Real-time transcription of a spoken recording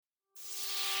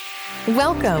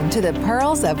Welcome to the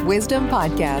Pearls of Wisdom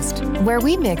podcast, where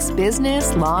we mix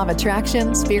business, law of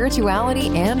attraction, spirituality,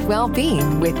 and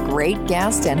well-being with great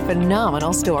guests and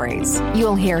phenomenal stories.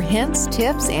 You'll hear hints,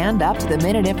 tips, and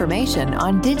up-to-the-minute information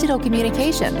on digital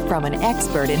communication from an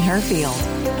expert in her field.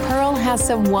 Pearl has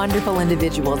some wonderful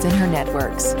individuals in her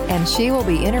networks, and she will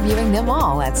be interviewing them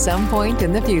all at some point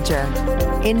in the future.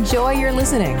 Enjoy your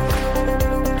listening.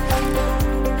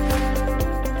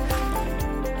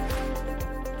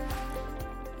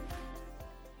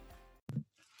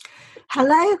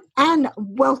 Hello and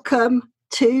welcome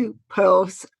to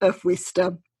Pearls of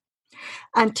Wisdom.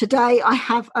 And today I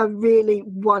have a really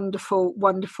wonderful,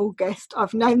 wonderful guest.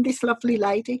 I've known this lovely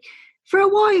lady for a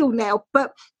while now,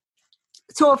 but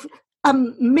sort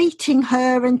of meeting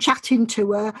her and chatting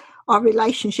to her, our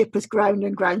relationship has grown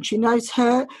and grown. She knows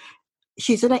her.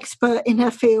 She's an expert in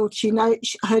her field. She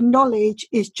knows her knowledge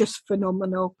is just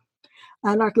phenomenal.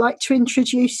 And I'd like to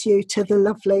introduce you to the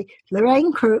lovely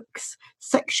Lorraine Crooks,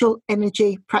 sexual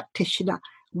energy practitioner.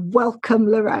 Welcome,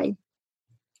 Lorraine.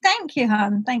 Thank you,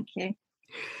 hon. Thank you.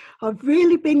 I've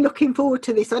really been looking forward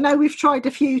to this. I know we've tried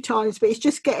a few times, but it's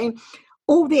just getting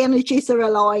all the energies are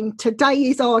aligned. Today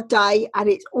is our day and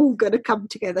it's all going to come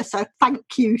together. So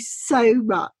thank you so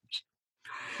much.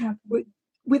 Yeah.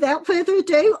 Without further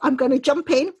ado, I'm going to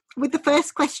jump in with the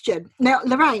first question. Now,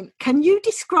 Lorraine, can you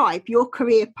describe your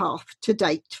career path to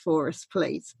date for us,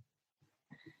 please?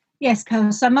 Yes,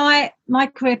 Pearl. So my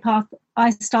career path,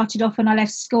 I started off when I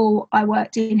left school. I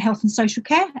worked in health and social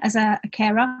care as a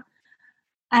carer,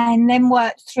 and then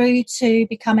worked through to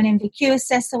become an MVQ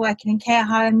assessor, working in care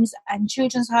homes and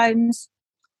children's homes,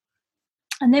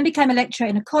 and then became a lecturer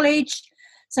in a college.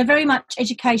 So very much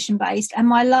education-based. And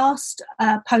my last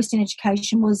post in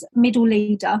education was middle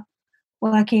leader,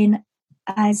 working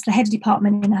as the head of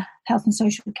department in a health and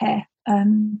social care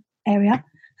area.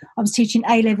 I was teaching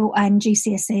A-level and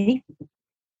GCSE.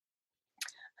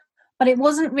 But it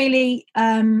wasn't really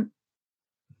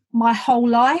my whole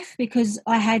life, because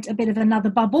I had a bit of another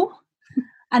bubble.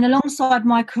 And alongside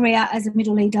my career as a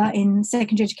middle leader in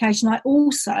secondary education, I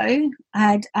also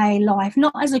had a life,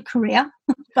 not as a career,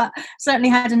 but certainly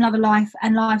had another life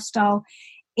and lifestyle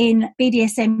in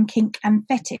BDSM, kink and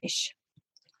fetish.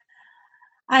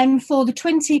 And for the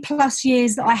 20 plus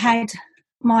years that I had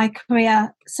my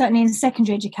career, certainly in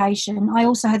secondary education, I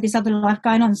also had this other life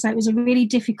going on. So it was a really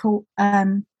difficult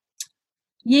yin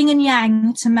and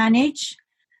yang to manage,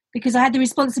 because I had the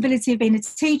responsibility of being a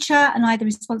teacher and I had the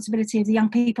responsibility of the young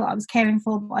people I was caring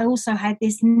for, but I also had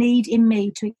this need in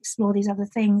me to explore these other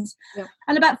things. Yeah.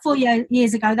 And about 4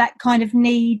 years ago, that kind of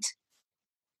need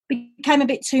became a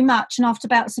bit too much. And after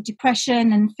bouts of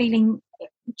depression and feeling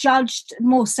judged,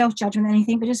 more self-judgment than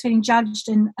anything, but just feeling judged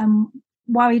and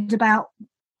worried about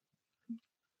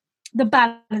the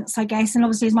balance, I guess. And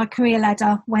obviously as my career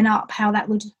ladder went up, how that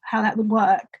would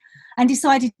work, and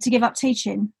decided to give up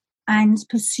teaching and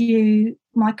pursue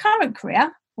my current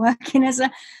career, working as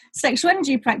a sexual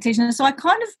energy practitioner. So I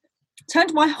kind of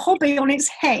turned my hobby on its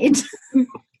head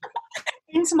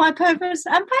into my purpose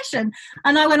and passion.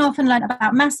 And I went off and learned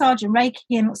about massage and Reiki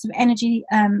and lots of energy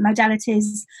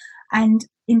modalities, and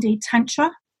indeed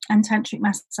Tantra and Tantric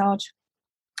massage,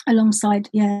 alongside,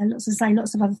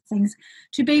 lots of other things,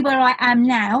 to be where I am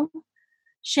now,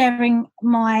 sharing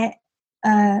my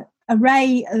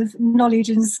array of knowledge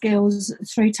and skills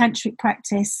through tantric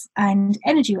practice and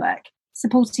energy work,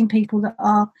 supporting people that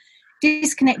are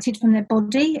disconnected from their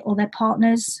body or their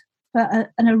partners for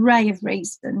an array of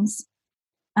reasons,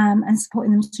 and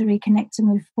supporting them to reconnect and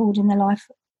move forward in their life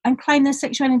and claim their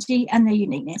sexual energy and their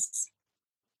uniqueness.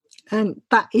 And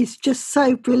that is just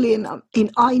so brilliant.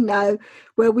 I know,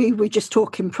 where we were just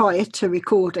talking prior to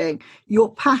recording,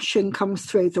 your passion comes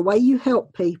through the way you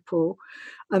help people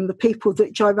and the people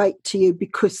that gyrate to you,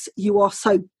 because you are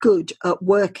so good at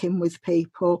working with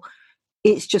people.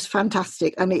 It's just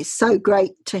fantastic, and it's so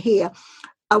great to hear.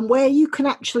 And where you can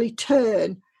actually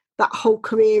turn that whole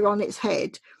career on its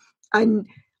head, and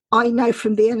I know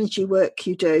from the energy work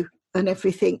you do and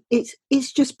everything,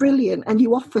 it's just brilliant, and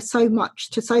you offer so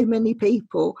much to so many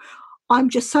people. I'm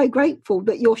just so grateful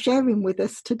that you're sharing with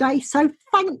us today. So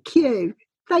thank you.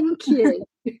 I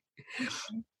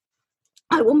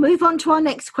will move on to our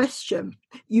next question.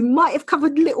 You might have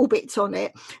covered little bits on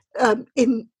it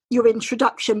in your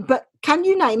introduction, but can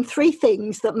you name 3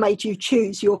 things that made you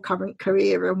choose your current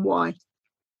career and why?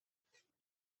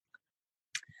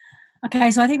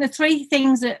 Okay, so I think the 3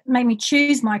 things that made me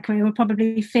choose my career were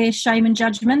probably fear, shame and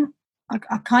judgment.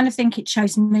 I kind of think it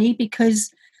chose me because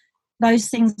those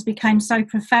things became so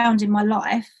profound in my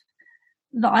life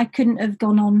that I couldn't have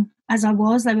gone on as I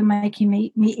was. They were making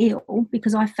me ill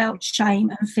because I felt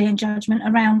shame and fear and judgment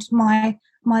around my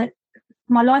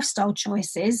lifestyle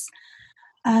choices,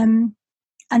 and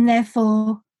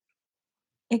therefore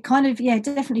it kind of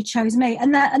definitely chose me.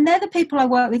 And they're the people I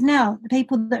work with now, the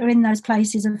people that are in those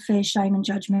places of fear, shame, and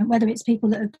judgment. Whether it's people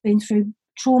that have been through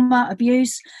trauma,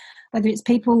 abuse, whether it's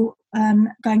people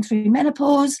going through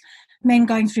menopause, men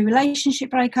going through relationship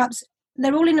breakups,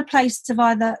 they're all in a place of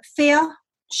either fear,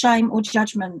 shame, or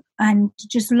judgment, and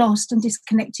just lost and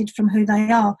disconnected from who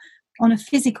they are on a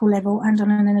physical level and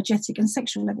on an energetic and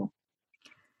sexual level.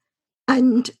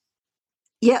 And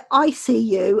yet I see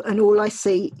you, and all I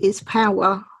see is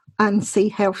power, and see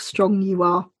how strong you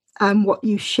are and what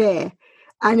you share.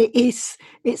 And it's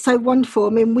so wonderful. I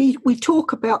mean, we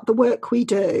talk about the work we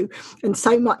do and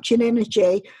so much in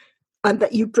energy, and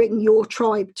that you bring your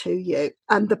tribe to you,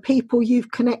 and the people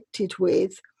you've connected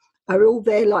with are all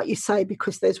there, like you say,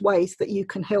 because there's ways that you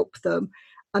can help them,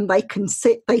 and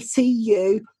they see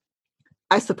you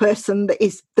as the person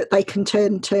that they can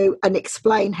turn to and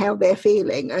explain how they're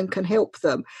feeling and can help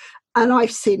them. And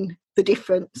I've seen the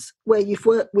difference where you've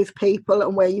worked with people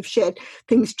and where you've shared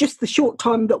things, just the short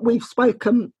time that we've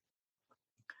spoken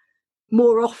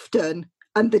more often,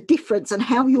 and the difference and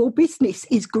how your business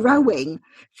is growing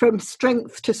from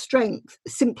strength to strength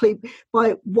simply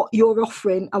by what you're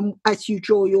offering, and as you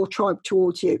draw your tribe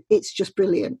towards you. It's just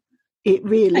brilliant. It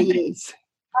really is.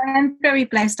 I am very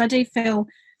blessed. I do feel,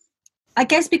 I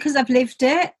guess because I've lived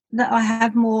it, that I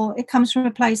have more, it comes from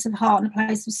a place of heart and a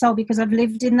place of soul, because I've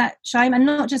lived in that shame, and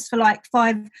not just for like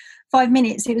five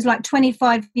minutes. It was like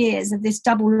 25 years of this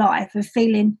double life of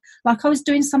feeling like I was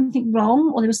doing something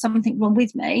wrong, or there was something wrong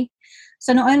with me.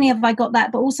 So not only have I got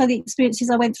that, but also the experiences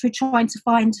I went through trying to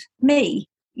find me,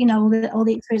 all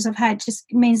the experience I've had just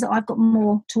means that I've got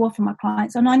more to offer my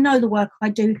clients. And I know the work I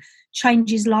do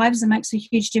changes lives and makes a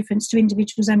huge difference to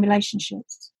individuals and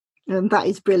relationships. And that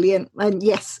is brilliant. And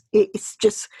yes, it's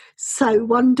just so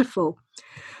wonderful.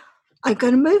 I'm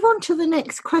going to move on to the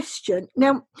next question.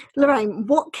 Now, Lorraine,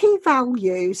 what key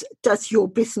values does your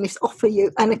business offer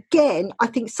you? And again, I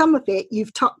think some of it,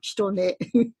 you've touched on it.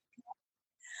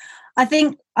 I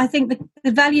think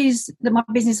the values that my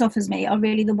business offers me are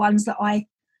really the ones that I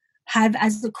have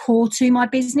as the core to my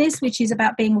business, which is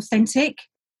about being authentic.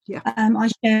 Yeah. I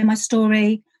share my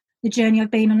story, the journey I've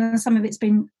been on, and some of it's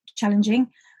been challenging.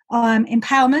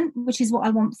 Empowerment, which is what I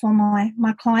want for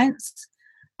my clients,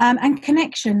 and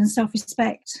connection and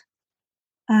self-respect,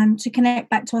 to connect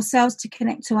back to ourselves, to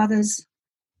connect to others,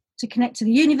 to connect to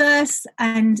the universe,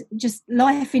 and just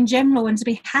life in general, and to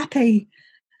be happy.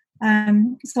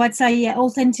 So I'd say,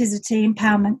 authenticity,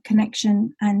 empowerment,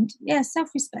 connection, and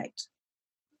self-respect.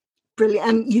 Brilliant.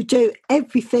 And you do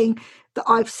everything that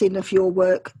I've seen of your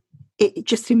work. It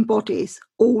just embodies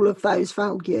all of those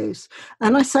values.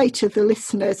 And I say to the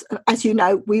listeners, as you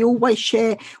know, we always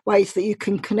share ways that you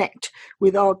can connect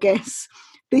with our guests.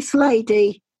 This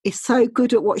lady is so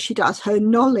good at what she does. Her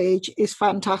knowledge is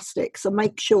fantastic. So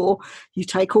make sure you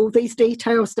take all these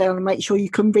details down and make sure you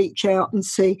can reach out and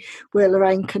see where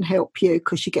Lorraine can help you,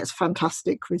 because she gets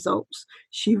fantastic results.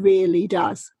 She really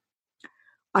does.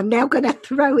 I'm now going to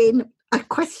throw in a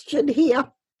question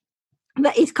here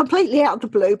that is completely out of the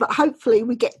blue, but hopefully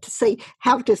we get to see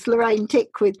how does Lorraine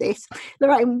tick with this.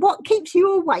 Lorraine, what keeps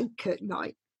you awake at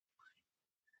night?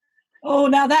 Oh,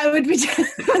 now that would be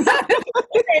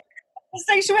a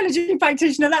sexual energy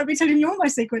practitioner. That would be telling you all my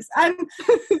secrets.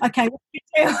 Okay, what do you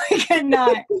do awake at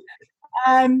night?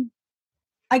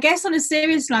 I guess on a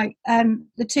serious note,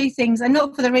 the two things, and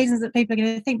not for the reasons that people are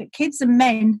going to think, but kids and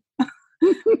men.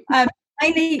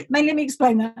 Mainly, let me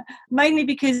explain that. Mainly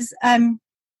because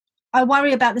I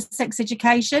worry about the sex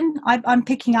education. I'm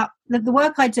picking up, the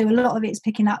work I do, a lot of it is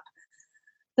picking up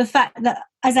the fact that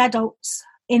as adults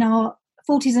in our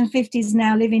 40s and 50s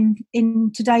now, living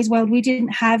in today's world, we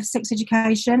didn't have sex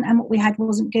education, and what we had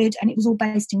wasn't good, and it was all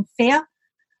based in fear.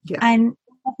 Yeah. And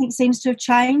nothing seems to have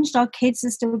changed. Our kids are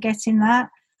still getting that.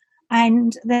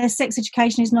 And their sex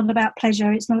education is not about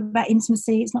pleasure. It's not about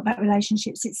intimacy. It's not about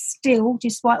relationships. It's still,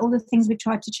 despite all the things we've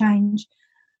tried to change,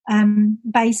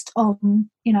 based on,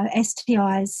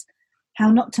 STIs,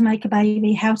 how not to make a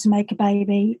baby, how to make a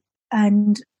baby.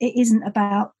 And it isn't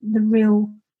about the real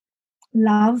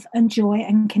love and joy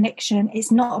and connection.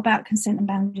 It's not about consent and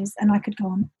boundaries. And I could go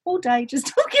on all day just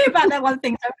talking about that one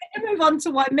thing. So I'm going to move on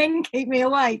to why men keep me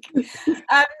awake.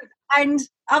 And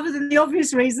other than the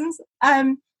obvious reasons,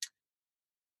 for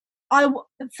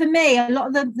me, a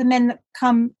lot of the men that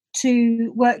come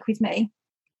to work with me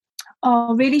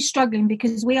are really struggling,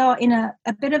 because we are in a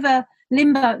bit of a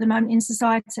limbo at the moment in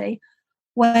society,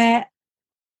 where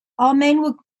our men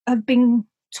have been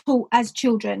taught as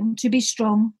children to be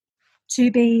strong,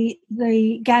 to be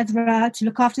the gatherer, to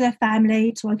look after their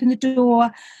family, to open the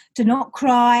door, to not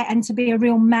cry, and to be a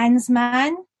real man's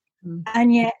man.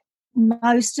 And yet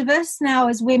most of us now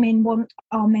as women want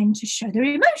our men to show their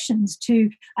emotions, to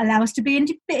allow us to be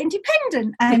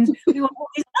independent, and we want all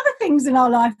these other things in our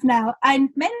life now. And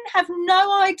men have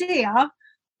no idea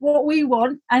what we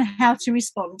want and how to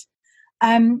respond.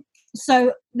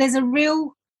 So there's a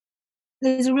real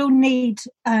need.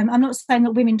 I'm not saying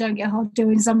that women don't get hard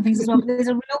doing some things as well, but there's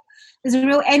a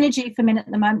real energy for men at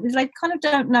the moment. They kind of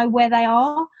don't know where they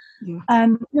are,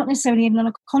 not necessarily even on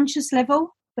a conscious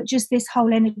level, but just this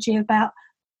whole energy about,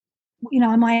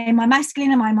 am I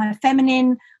masculine? Am I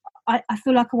feminine? I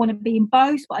feel like I want to be in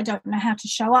both, but I don't know how to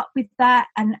show up with that.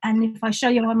 And if I show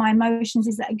you my emotions,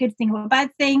 is that a good thing or a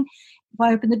bad thing? If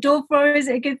I open the door for her, is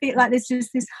it a good thing? Like, there's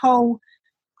just this whole...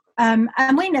 and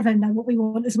we never know what we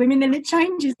want as women, and it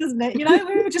changes, doesn't it? We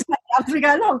just make it up as we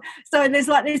go along. So there's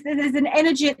an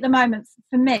energy at the moment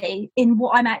for me in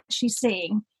what I'm actually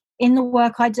seeing in the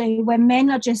work I do, where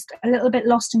men are just a little bit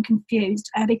lost and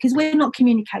confused because we're not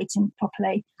communicating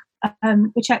properly,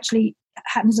 which actually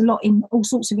happens a lot in all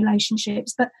sorts of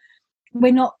relationships. But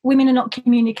women are not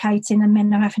communicating, and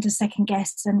men are having to second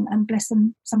guess and bless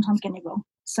them, sometimes getting it wrong.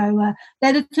 So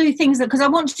they're the two things that, because I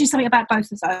want to do something about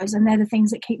both of those, and they're the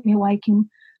things that keep me awake in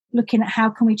looking at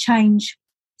how can we change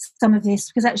some of this,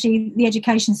 because actually the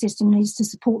education system needs to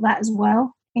support that as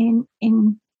well in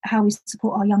how we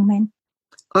support our young men.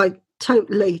 I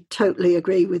totally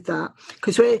agree with that,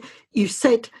 because where you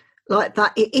said like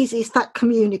that, it's that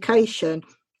communication.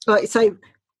 Like, say,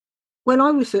 when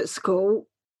I was at school,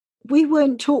 we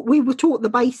weren't taught. We were taught the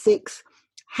basics,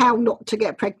 how not to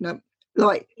get pregnant.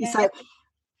 Like, so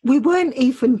we weren't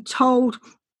even told.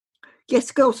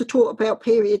 Yes, girls are taught about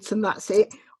periods, and that's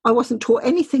it. I wasn't taught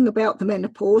anything about the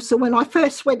menopause. So when I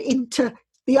first went into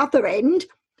the other end,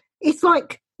 it's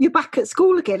like you're back at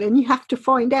school again, and you have to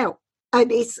find out. And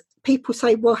it's people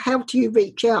say, well, how do you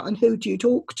reach out and who do you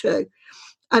talk to?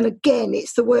 And again,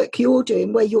 it's the work you're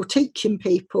doing where you're teaching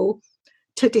people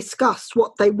to discuss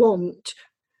what they want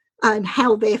and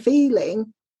how they're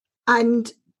feeling,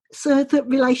 and so that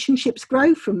relationships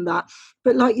grow from that.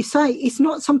 But like you say, it's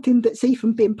not something that's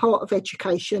even been part of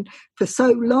education for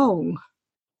so long.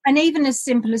 And even as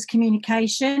simple as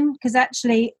communication, because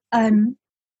actually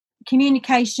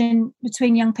communication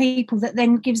between young people that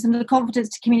then gives them the confidence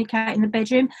to communicate in the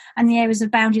bedroom and the areas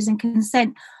of boundaries and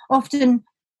consent. Often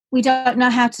we don't know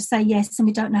how to say yes, and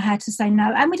we don't know how to say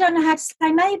no, and we don't know how to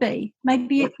say maybe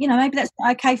that's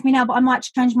not okay for me now, but I might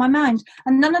change my mind.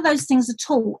 And none of those things are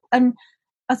taught. And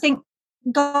I think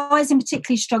guys in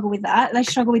particular struggle with that. They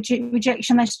struggle with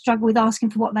rejection. They struggle with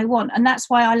asking for what they want. And that's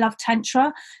why I love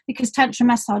Tantra, because Tantra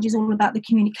massage is all about the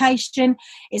communication.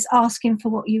 It's asking for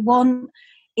what you want.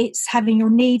 It's having your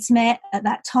needs met at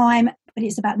that time, but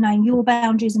it's about knowing your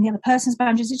boundaries and the other person's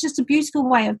boundaries. It's just a beautiful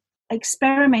way of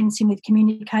experimenting with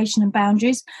communication and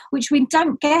boundaries, which we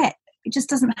don't get. It just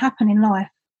doesn't happen in life.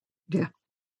 Yeah.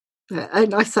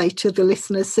 And I say to the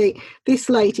listeners, see, this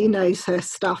lady knows her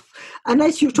stuff. And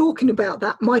as you're talking about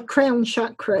that, my crown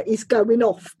chakra is going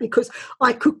off, because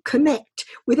I could connect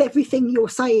with everything you're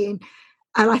saying.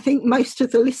 And I think most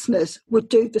of the listeners would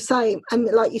do the same. And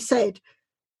like you said,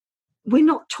 we're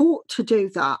not taught to do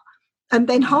that. And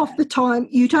then half the time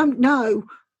you don't know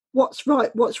what's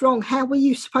right, what's wrong. How are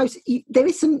you supposed to, there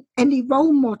isn't any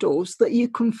role models that you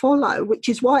can follow, which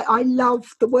is why I love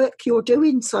the work you're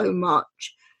doing so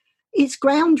much. It's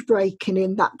groundbreaking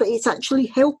in that it's actually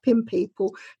helping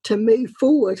people to move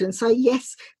forward and say,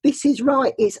 yes, this is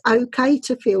right. It's okay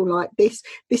to feel like this.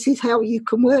 This is how you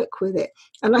can work with it.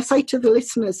 And I say to the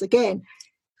listeners again,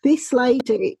 this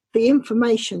lady, the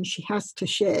information she has to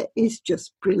share is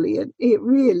just brilliant. It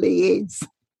really is.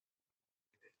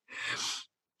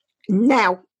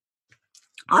 Now,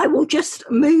 I will just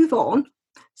move on.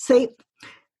 See,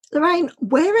 Lorraine,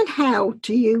 where and how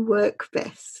do you work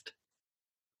best?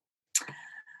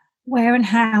 Where and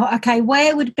how? Okay,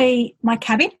 where would be my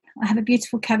cabin? I have a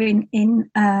beautiful cabin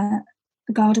in the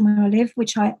garden where I live,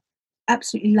 which I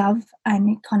absolutely love, and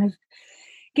it kind of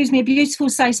gives me a beautiful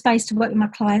safe space to work with my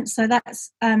clients. So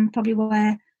that's probably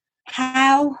where.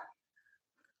 How?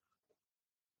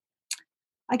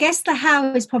 I guess the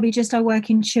how is probably just I work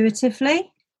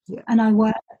intuitively, and I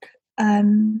work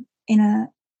in a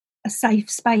safe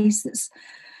space that's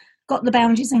got the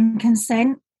boundaries and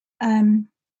consent.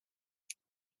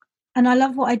 And I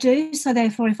love what I do, so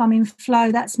therefore if I'm in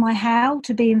flow, that's my how,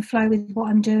 to be in flow with what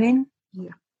I'm doing.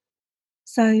 Yeah.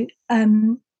 So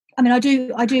I mean, I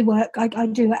do work. I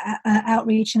do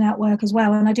outreach and outwork as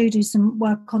well, and I do some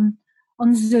work on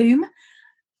Zoom.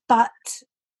 But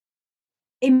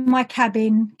in my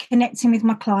cabin, connecting with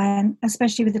my client,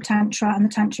 especially with the tantra and the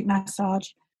tantric massage,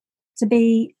 to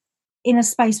be in a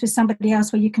space with somebody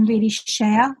else where you can really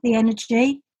share the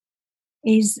energy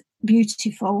is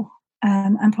beautiful,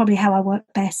 and probably how I work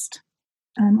best,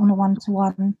 on a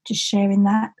one-to-one, just sharing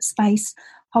that space,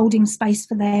 holding space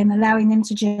for them, allowing them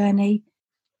to journey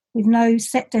with no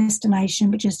set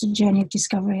destination, but just a journey of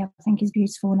discovery, I think is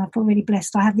beautiful. And I feel really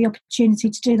blessed I have the opportunity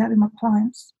to do that with my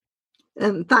clients.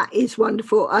 That is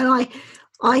wonderful. And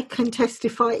I can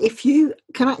testify, if you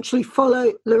can actually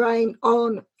follow Lorraine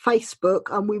on Facebook,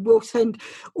 and we will send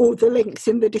all the links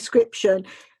in the description,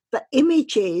 the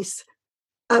images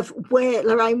of where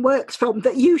Lorraine works from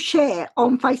that you share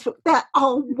on Facebook, that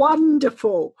are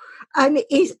wonderful. And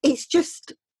it's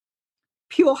just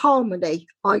pure harmony.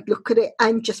 I look at it,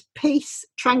 and just peace,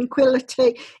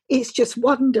 tranquility. It's just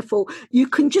wonderful. You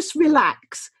can just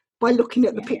relax by looking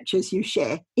at the pictures you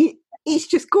share. It's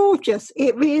just gorgeous.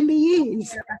 It really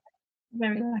is.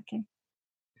 Very lucky.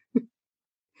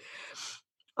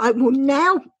 I will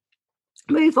now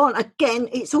move on. Again,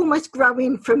 it's almost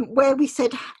growing from where we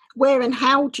said where and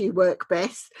how do you work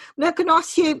best. Now I can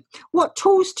ask you, what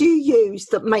tools do you use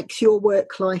that makes your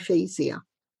work life easier?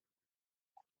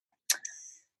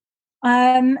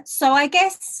 So I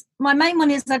guess my main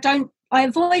one is I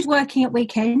avoid working at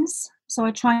weekends. So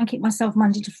I try and keep myself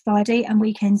Monday to Friday, and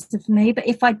weekends are for me. But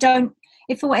if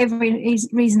for whatever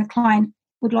reason a client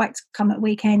would like to come at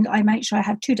weekend, I make sure I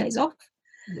have 2 days off.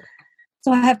 Yeah.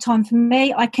 So I have time for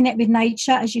me. I connect with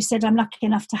nature. As you said, I'm lucky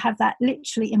enough to have that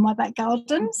literally in my back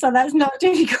garden. So that's not a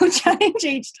difficult challenge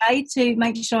each day to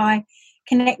make sure I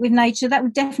connect with nature. That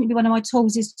would definitely be one of my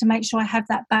tools, is to make sure I have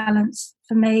that balance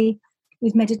for me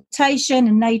with meditation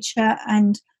and nature,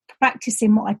 and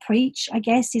practicing what I preach, I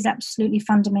guess, is absolutely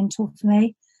fundamental for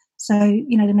me. So,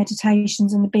 the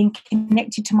meditations and the being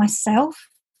connected to myself.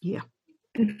 Yeah.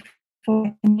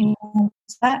 Before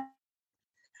that.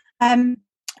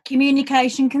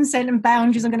 Communication, consent and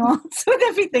boundaries, I'm going to answer with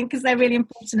everything because they're really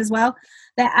important as well.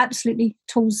 They're absolutely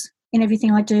tools in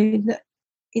everything I do. That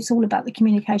it's all about the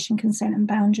communication, consent and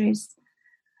boundaries.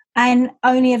 And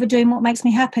only ever doing what makes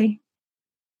me happy.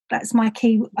 That's my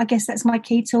key. I guess that's my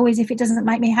key tool, is if it doesn't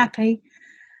make me happy.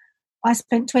 I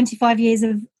spent 25 years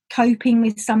of coping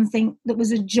with something that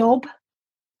was a job,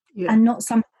 and not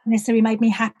something that necessarily made me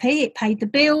happy. It paid the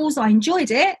bills. I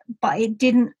enjoyed it, but it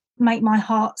didn't make my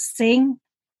heart sing.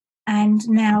 And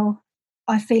now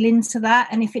I feel into that.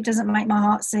 And if it doesn't make my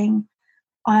heart sing,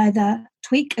 I either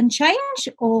tweak and change,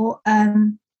 or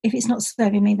if it's not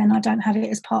serving me, then I don't have it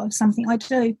as part of something I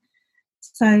do.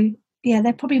 So, yeah,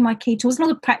 they're probably my key tools. And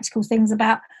all the practical things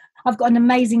about, I've got an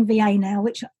amazing VA now,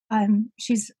 which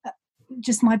she's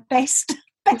just my bestest.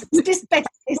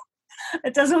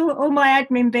 It does all my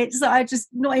admin bits that I just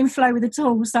not in flow with at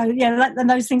all. So, yeah, and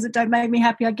those things that don't make me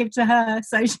happy, I give to her.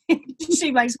 So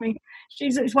she makes me,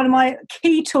 she's one of my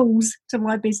key tools to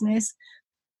my business.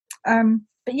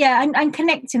 But yeah, and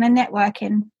connecting and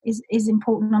networking is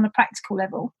important on a practical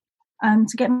level,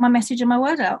 to get my message and my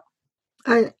word out.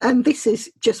 And this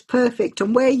is just perfect.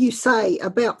 And where you say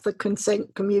about the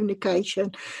consent, communication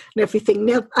and everything,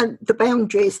 now, and the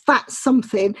boundaries, that's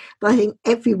something that I think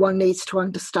everyone needs to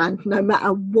understand, no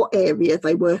matter what area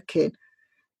they work in,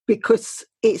 because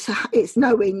it's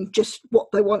knowing just what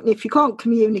they want. And if you can't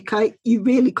communicate, you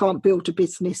really can't build a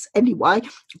business anyway,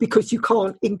 because you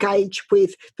can't engage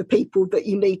with the people that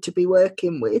you need to be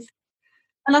working with.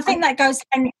 And I think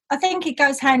it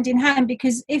goes hand in hand,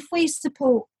 because if we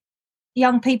support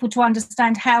young people to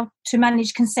understand how to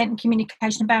manage consent and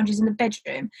communication and boundaries in the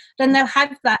bedroom, then they'll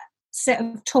have that set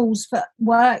of tools for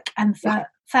work and for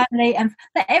family and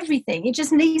for everything. It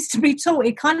just needs to be taught.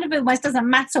 It kind of almost doesn't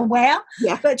matter where,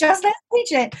 but just let's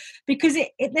teach it, because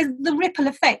there's the ripple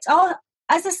effect.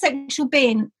 As a sexual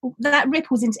being, that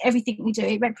ripples into everything we do.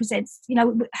 It represents,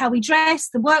 how we dress,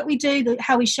 the work we do,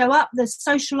 how we show up, the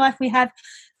social life we have.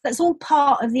 That's all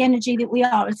part of the energy that we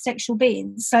are as sexual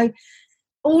beings. So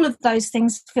all of those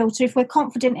things filter. If we're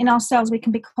confident in ourselves, we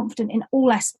can be confident in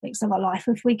all aspects of our life.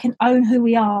 If we can own who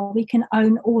we are, we can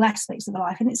own all aspects of our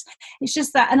life. And it's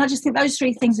just that. And I just think those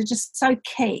three things are just so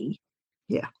key.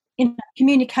 Yeah.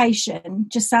 Communication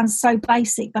just sounds so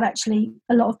basic, but actually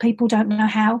a lot of people don't know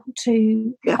how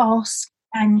to ask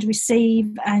and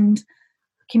receive and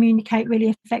communicate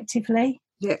really effectively.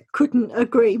 Yeah, couldn't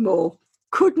agree more.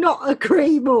 Could not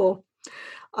agree more.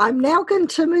 I'm now going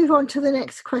to move on to the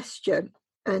next question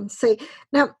and see.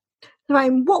 Now,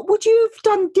 Lorraine, what would you have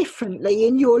done differently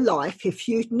in your life if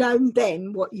you'd known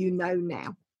then what you know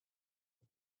now?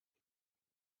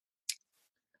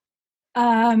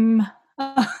 I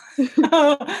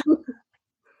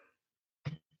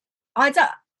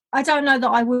don't know that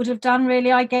I would have done,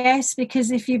 really, I guess, because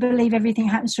if you believe everything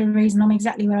happens for a reason, I'm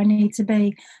exactly where I need to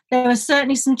be. There were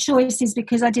certainly some choices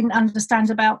because I didn't understand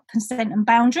about consent and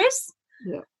boundaries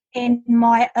in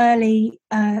my early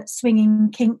swinging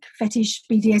kink fetish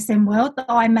BDSM world that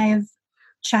I may have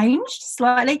changed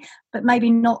slightly, but maybe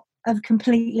not have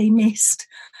completely missed.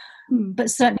 But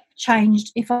certainly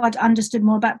changed. If I'd understood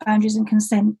more about boundaries and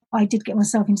consent, I did get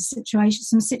myself into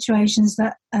some situations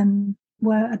that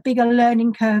were a bigger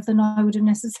learning curve than I would have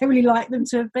necessarily liked them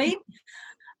to have been.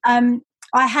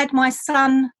 I had my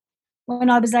son when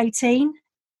I was 18,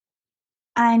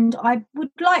 and I would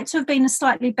like to have been a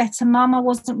slightly better mum. I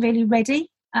wasn't really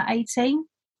ready at 18,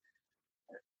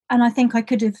 and I think I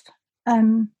could have,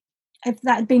 if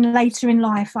that had been later in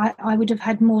life, I would have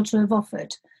had more to have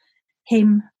offered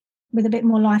him with a bit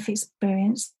more life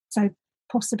experience. So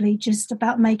possibly just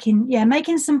about making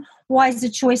some wiser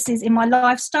choices in my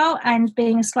lifestyle, and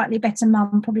being a slightly better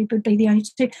mum probably would be the only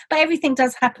two. But everything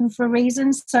does happen for a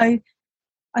reason. So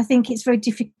I think it's very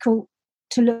difficult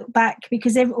to look back,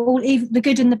 because even the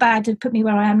good and the bad have put me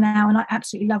where I am now, and I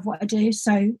absolutely love what I do.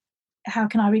 So how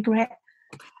can I regret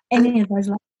any of those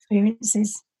life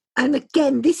experiences? And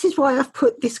again, this is why I've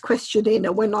put this question in.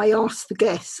 And when I ask the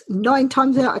guests, 9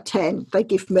 times out of 10, they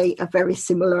give me a very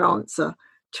similar answer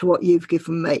to what you've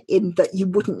given me, in that you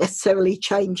wouldn't necessarily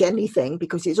change anything,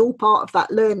 because it's all part of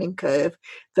that learning curve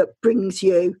that brings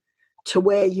you to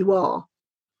where you are.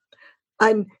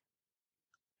 And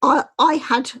I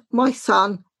had my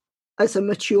son as a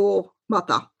mature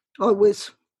mother. I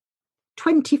was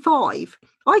 25.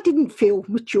 I didn't feel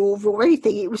mature or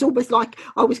anything. It was almost like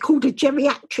I was called a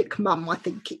geriatric mum, I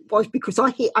think it was, because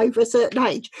I hit over a certain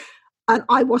age, and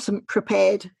I wasn't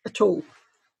prepared at all.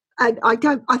 And I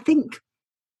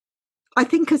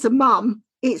think as a mum,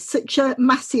 it's such a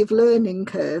massive learning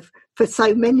curve for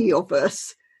so many of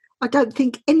us. I don't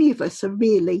think any of us are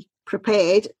really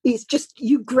prepared. It's just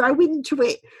you grow into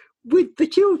it with the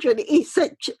children.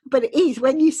 But it is,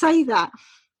 when you say that,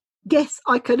 yes,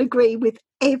 I can agree with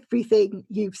everything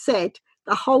you've said,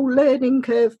 the whole learning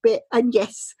curve bit. And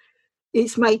yes,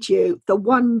 it's made you the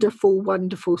wonderful,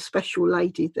 wonderful special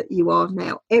lady that you are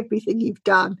now. Everything you've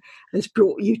done has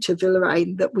brought you to the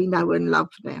Lorraine that we know and love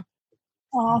now.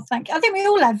 Oh, thank you. I think we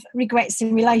all have regrets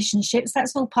in relationships.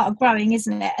 That's all part of growing,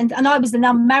 isn't it? And I was an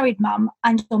unmarried mum,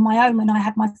 and on my own when I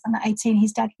had my son at 18.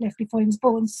 His dad left before he was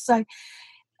born. So,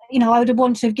 I would have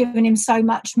wanted to have given him so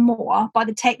much more by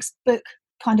the textbook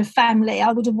kind of family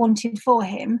I would have wanted for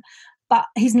him. But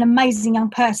he's an amazing young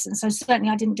person, so certainly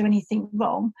I didn't do anything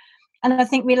wrong. And I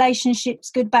think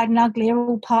relationships, good, bad and ugly, are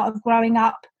all part of growing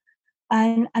up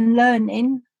and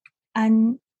learning.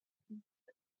 And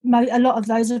a lot of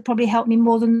those have probably helped me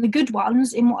more than the good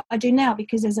ones in what I do now,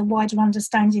 because there's a wider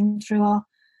understanding through our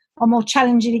more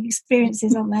challenging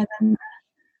experiences on there than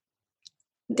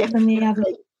the other.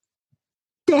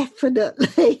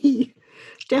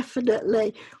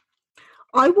 Definitely.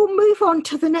 I will move on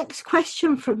to the next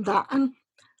question from that. And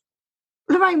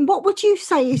Lorraine, what would you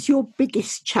say is your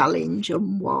biggest challenge,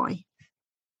 and why?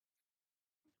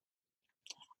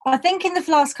 I think in the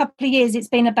last couple of years it's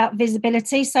been about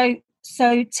visibility.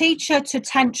 So teacher to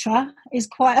tantra is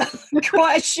quite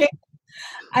a shift,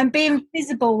 and being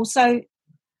visible. So,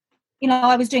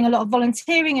 I was doing a lot of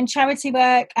volunteering and charity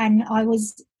work, and I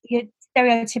was a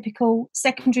stereotypical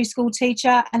secondary school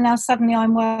teacher, and now suddenly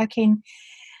I'm working,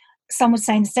 some would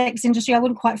say in the sex industry. I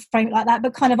wouldn't quite frame it like that,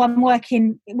 but kind of I'm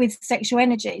working with sexual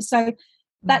energy. So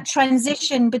that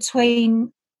transition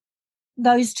between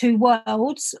those two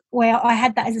worlds, where I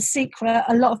had that as a secret,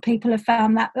 a lot of people have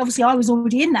found that. Obviously I was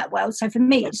already in that world, so for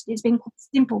me it's been quite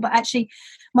simple, but actually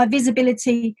my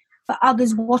visibility for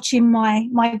others watching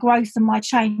my growth and my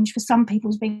change, for some people,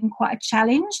 has been quite a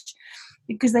challenge,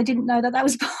 because they didn't know that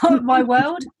was part of my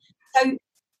world. So,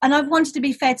 and I've wanted to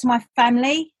be fair to my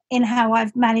family in how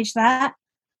I've managed that,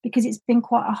 because it's been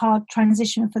quite a hard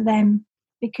transition for them,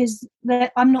 because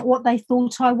I'm not what they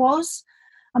thought I was.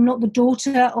 I'm not the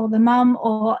daughter or the mum,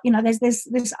 or, there's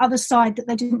this other side that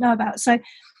they didn't know about. So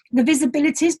the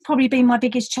visibility has probably been my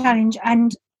biggest challenge,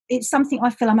 and it's something I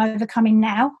feel I'm overcoming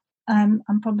now.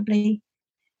 I'm probably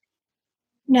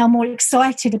now more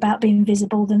excited about being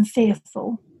visible than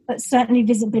fearful, but certainly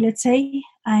visibility.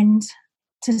 And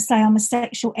to say I'm a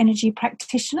sexual energy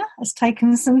practitioner has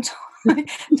taken some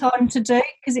time to do,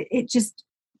 because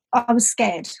I was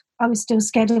scared. I was still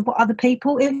scared of what other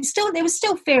people. There was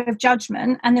still fear of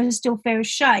judgment, and there was still fear of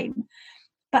shame.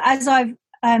 But as I've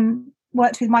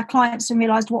worked with my clients and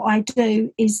realised what I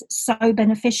do is so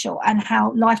beneficial and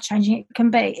how life-changing it can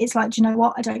be. It's like, do you know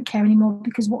what? I don't care anymore,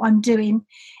 because what I'm doing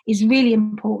is really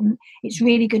important. It's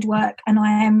really good work, and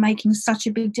I am making such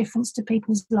a big difference to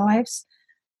people's lives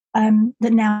that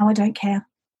now I don't care,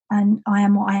 and I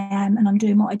am what I am, and I'm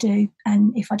doing what I do.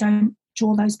 And if I don't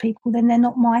draw those people, then they're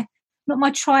not my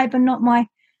tribe and not my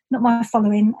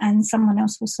following, and someone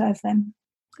else will serve them.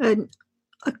 And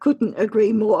I couldn't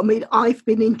agree more. I mean, I've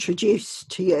been introduced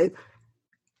to you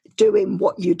doing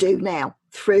what you do now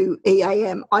through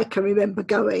EAM. I can remember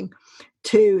going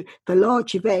to the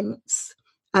large events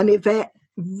and Yvette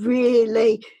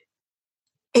really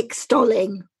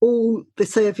extolling all the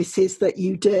services that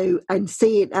you do and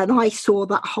seeing, and I saw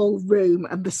that whole room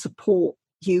and the support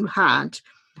you had.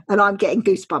 And I'm getting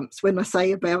goosebumps when I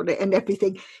say about it and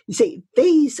everything. You see,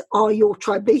 these are your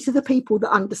tribe. These are the people that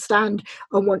understand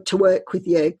and want to work with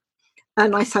you.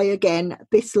 And I say again,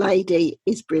 this lady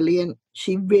is brilliant.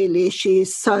 She really is. She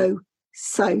is so,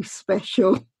 so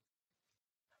special.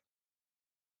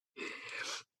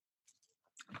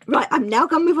 Right, I'm now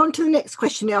going to move on to the next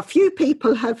question. Now, a few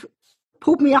people have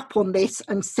pulled me up on this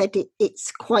and said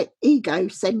it's quite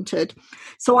ego-centred.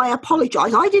 So I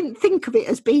apologise. I didn't think of it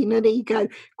as being an ego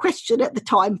question at the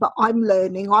time, but I'm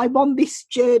learning. I'm on this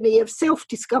journey of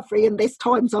self-discovery, and there's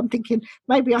times I'm thinking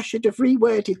maybe I should have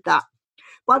reworded that.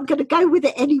 But I'm going to go with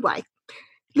it anyway.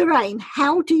 Lorraine,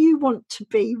 how do you want to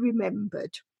be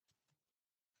remembered?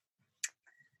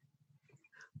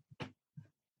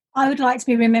 I would like to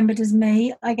be remembered as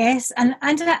me, I guess, and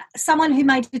someone who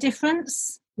made a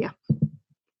difference. Yeah.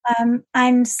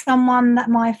 And someone that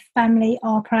my family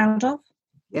are proud of.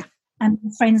 Yeah. And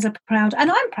friends are proud,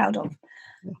 and I'm proud of.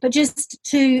 Yeah. But just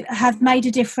to have made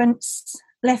a difference,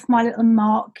 left my little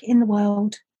mark in the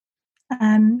world.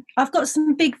 I've got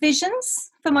some big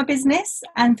visions for my business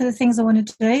and for the things I want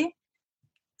to do.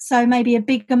 So maybe a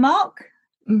bigger mark.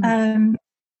 Mm-hmm.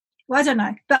 Well, I don't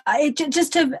know. But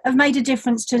just to have made a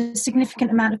difference to a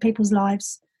significant amount of people's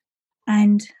lives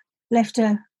and left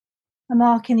a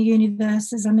mark in the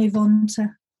universe as I move on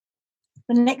to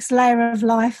the next layer of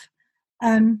life,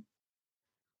 and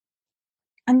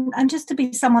just to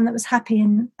be someone that was happy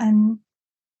and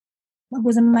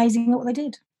was amazing at what they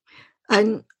did.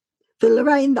 And the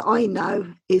Lorraine that I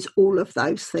know is all of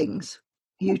those things.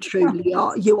 You truly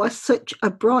are. You are such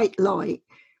a bright light,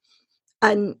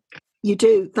 and you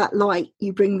do that light.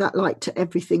 You bring that light to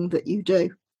everything that you do.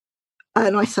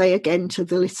 And I say again to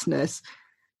the listeners,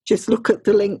 just look at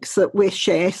the links that we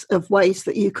share of ways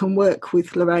that you can work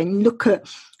with Lorraine. Look at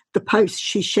the posts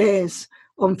she shares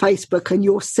on Facebook, and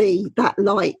you'll see that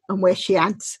light and where she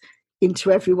adds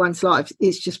into everyone's lives.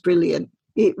 It's just brilliant.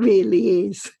 It really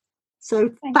is.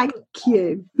 So thank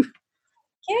you. Thank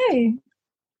you.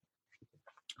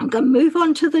 I'm going to move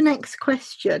on to the next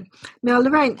question. Now,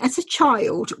 Lorraine, as a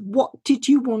child, what did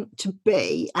you want to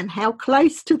be, and how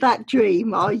close to that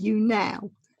dream are you now?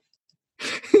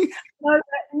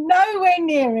 Nowhere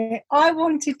near it. I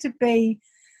wanted to be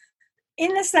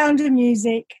in The Sound of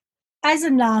Music as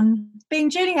a nun, being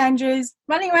Julie Andrews,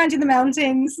 running around in the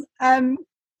mountains. From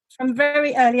a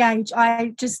very early age,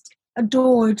 I just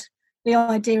adored the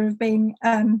idea of being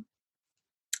a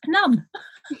nun.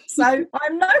 So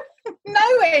I'm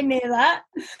nowhere near that.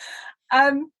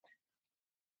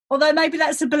 Although maybe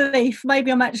that's a belief.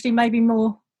 Maybe I'm actually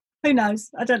more. Who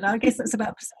knows? I don't know. I guess that's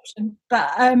about perception.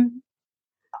 But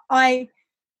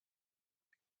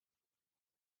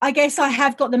I guess I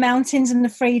have got the mountains and the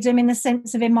freedom in the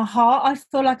sense of in my heart. I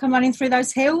feel like I'm running through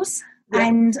those hills,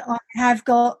 and I have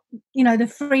got,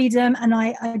 the freedom, and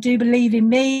I do believe in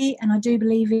me, and I do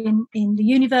believe in the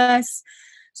universe.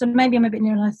 So maybe I'm a bit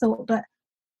nearer than I thought, but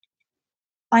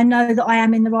I know that I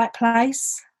am in the right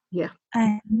place. Yeah.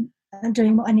 And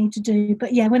doing what I need to do.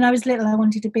 But yeah, when I was little, I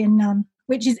wanted to be a nun.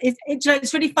 Which is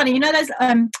it's really funny. Those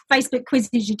Facebook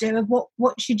quizzes you do of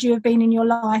what should you have been in your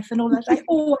life and all that. They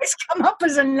always come up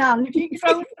as a nun. If you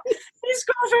scroll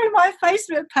through my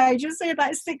Facebook page, you'll see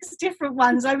about 6 different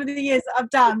ones over the years that I've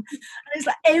done. And it's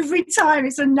like every time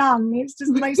it's a nun. It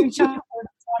just makes me chuckle.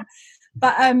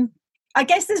 But I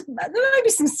guess there may be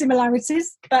some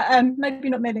similarities, but maybe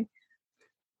not many.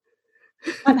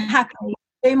 I'm happy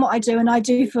doing what I do, and I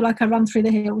do feel like I run through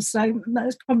the hills. So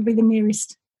that's probably the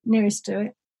nearest to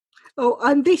it. Oh,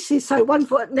 and this is so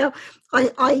wonderful. Now,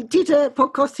 I did a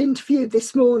podcast interview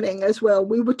this morning as well.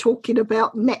 We were talking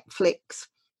about Netflix.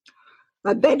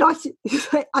 And then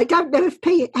I don't know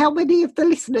how many of the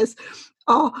listeners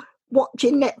are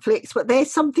watching Netflix, but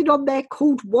there's something on there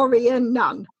called Warrior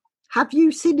Nun. Have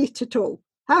you seen it at all?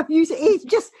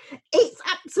 It's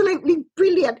absolutely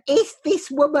brilliant. It's this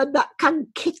woman that can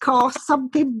kick ass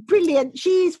something brilliant.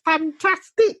 She's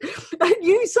fantastic. And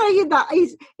you saying that,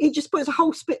 he just puts a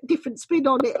whole different spin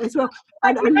on it as well.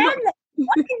 I can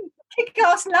kick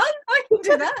ass nun. I can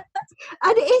do that.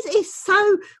 And it's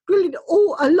so brilliant.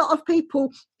 A lot of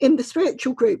people in the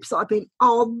spiritual groups that I've been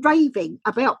are raving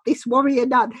about this warrior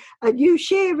nun, and you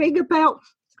sharing about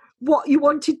what you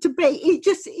wanted to be. It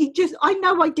just I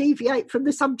know I deviate from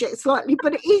the subject slightly,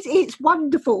 but it's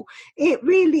wonderful. It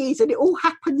really is, and it all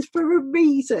happens for a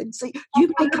reason. So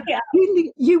you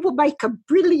will make a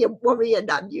brilliant warrior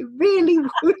nun. You really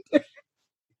would.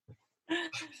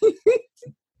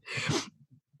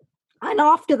 And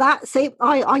after that, see,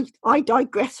 I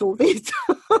digress all these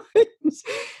times.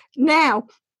 Now,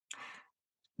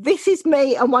 this is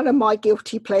me and one of my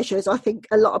guilty pleasures. I think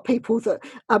a lot of people that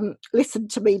listen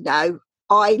to me know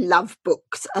I love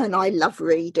books and I love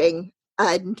reading.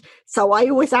 And so I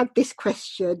always add this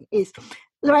question is,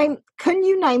 Lorraine, can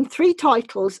you name 3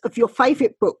 titles of your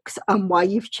favourite books and why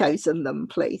you've chosen them,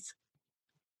 please?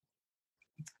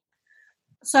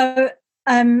 So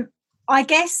I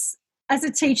guess as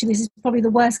a teacher, this is probably the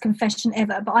worst confession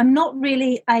ever, but I'm not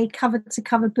really a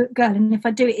cover-to-cover book girl. And if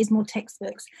I do, it is more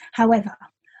textbooks. However,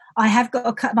 I have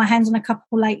got my hands on a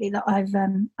couple lately that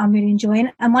I'm really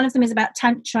enjoying, and one of them is about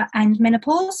Tantra and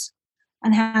menopause,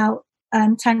 and how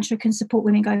Tantra can support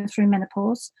women going through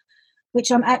menopause, which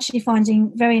I'm actually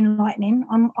finding very enlightening.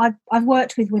 I've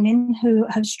worked with women who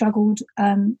have struggled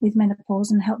with menopause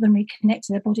and helped them reconnect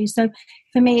to their bodies. So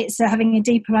for me, it's having a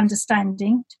deeper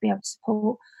understanding to be able to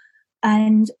support.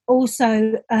 And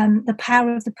also, The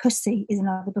Power of the Pussy is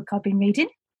another book I've been reading.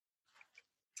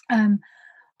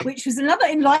 Which was another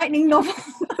enlightening novel.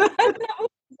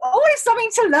 Always something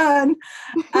to learn.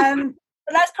 But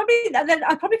that's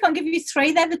I probably can't give you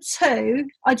 3. They're the 2.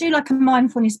 I do like a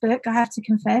mindfulness book, I have to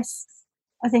confess.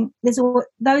 I think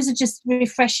those are just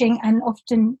refreshing and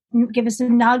often give us a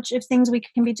nudge of things we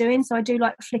can be doing. So I do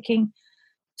like flicking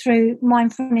through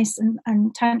mindfulness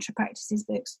and Tantra practices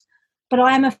books. But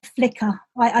I am a flicker.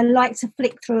 I like to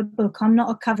flick through a book. I'm not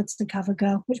a cover-to-cover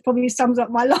girl, which probably sums up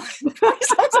my life.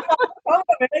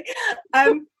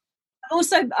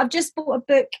 Also, I've just bought a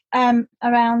book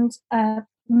around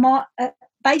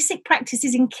basic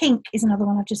practices in kink is another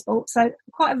one I've just bought. So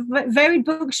quite a varied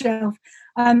bookshelf.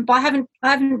 But I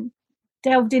haven't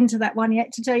delved into that one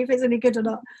yet to tell you if it's any good or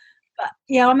not. But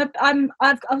yeah,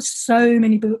 I've got so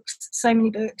many books.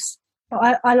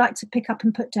 But I like to pick up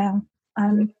and put down.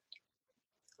 And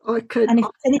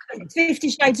if 50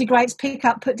 Shades of Grey, it's pick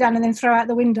up, put down, and then throw out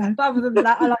the window. But other than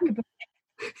that, I like a book.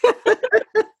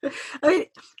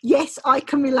 Yes, I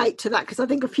can relate to that, because I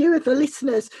think a few of the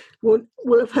listeners will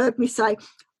have heard me say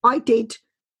I did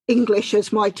English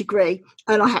as my degree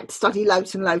and I had to study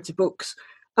loads and loads of books,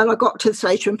 and I got to the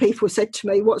stage when people said to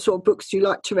me, what sort of books do you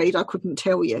like to read? I couldn't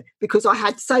tell you, because I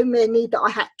had so many that I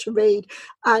had to read.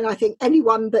 And I think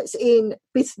anyone that's in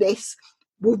business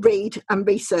will read and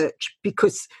research,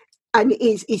 and it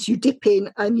is you dip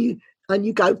in and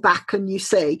you go back and you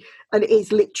see, and it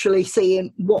is literally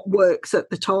seeing what works at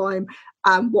the time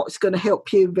and what's going to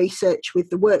help you research with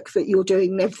the work that you're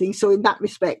doing and everything. So in that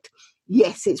respect,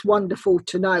 yes, it's wonderful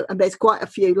to know. And there's quite a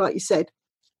few, like you said.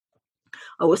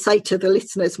 I will say to the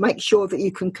listeners, make sure that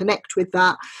you can connect with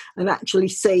that and actually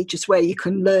see just where you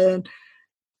can learn.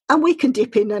 And we can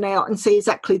dip in and out and see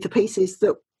exactly the pieces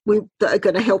that are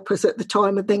going to help us at the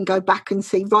time, and then go back and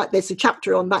see, right, there's a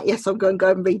chapter on that. Yes, I'm going to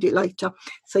go and read it later.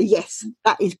 So yes,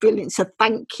 that is brilliant. So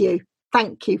thank you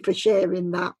for sharing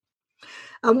that.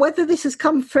 And whether this has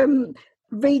come from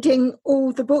reading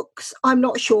all the books, I'm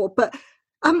not sure. But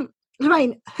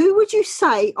Lorraine, who would you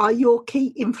say are your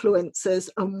key influencers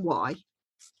and why?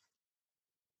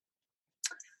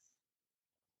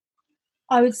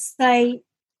 I would say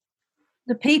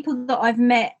the people that I've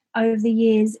met over the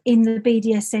years in the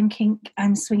BDSM, kink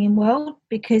and swinging world,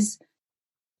 because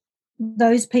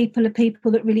those people are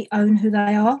people that really own who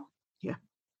they are,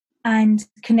 and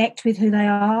connect with who they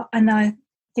are, and I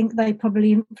think they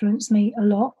probably influence me a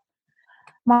lot.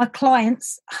 My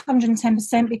clients,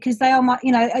 110%, because they are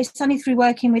it's only through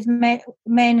working with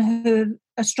men who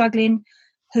are struggling,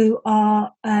 who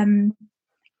are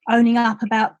owning up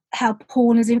about how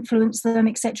porn has influenced them,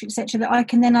 etc., that I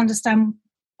can then understand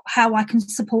how I can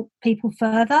support people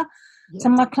further. So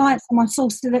my clients are my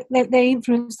source. They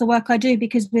influence the work I do,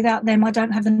 because without them, I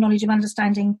don't have the knowledge of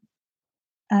understanding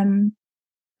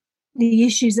the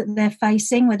issues that they're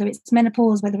facing, whether it's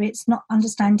menopause, whether it's not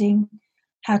understanding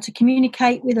how to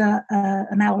communicate with a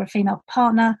male or a female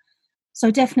partner.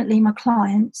 So definitely my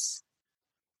clients.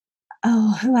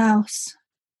 Oh, who else?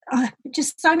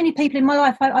 just so many people in my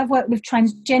life. I've worked with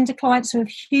transgender clients who have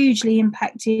hugely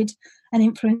impacted and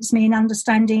influenced me in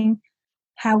understanding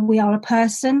how we are a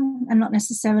person and not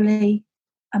necessarily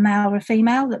a male or a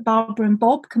female, that Barbara and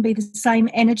Bob can be the same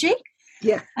energy.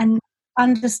 Yeah. And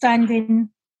understanding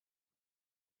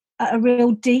at a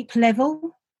real deep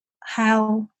level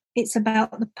how it's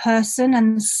about the person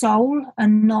and the soul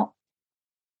and not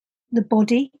the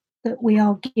body that we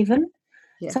are given.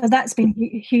 Yeah. So that's been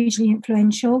hugely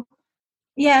influential.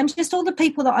 Yeah, and just all the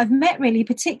people that I've met, really,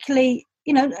 particularly,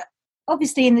 you know,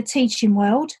 obviously in the teaching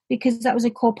world, because that was a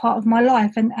core part of my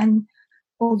life, and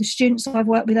all the students I've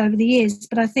worked with over the years,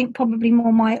 but I think probably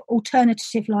more my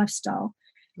alternative lifestyle,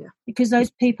 because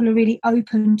those people are really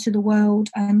open to the world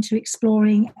and to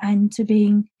exploring and to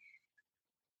being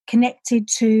connected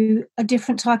to a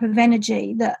different type of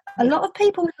energy that a lot of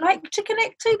people like to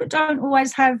connect to but don't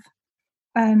always have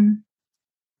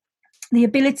the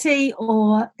ability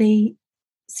or the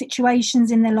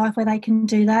situations in their life where they can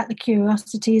do that. The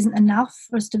curiosity isn't enough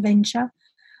for us to venture.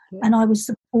 And I was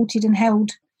supported and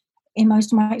held in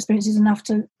most of my experiences enough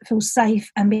to feel safe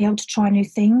and be able to try new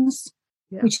things,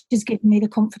 which has given me the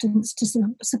confidence to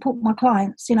support my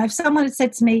clients. You know, if someone had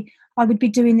said to me I would be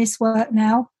doing this work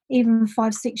now, even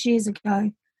 5-6 years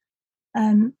ago,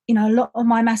 you know, a lot of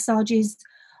my massages,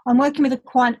 I'm working with a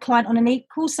client on an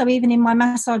equal, so even in my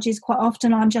massages quite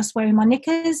often I'm just wearing my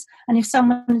knickers, and if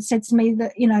someone had said to me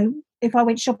that, you know, if I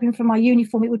went shopping for my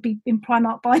uniform it would be in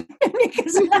Primark buying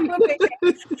knickers, and that would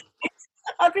be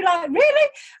I'd be like, really?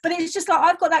 But it's just like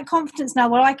I've got that confidence now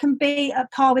where I can be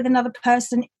at par with another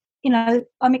person. You know,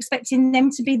 I'm expecting them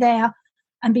to be there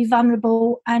and be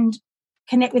vulnerable and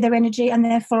connect with their energy, and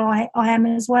therefore I am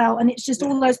as well. And it's just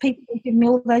all those people who give me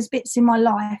all those bits in my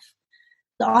life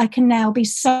that I can now be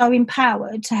so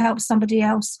empowered to help somebody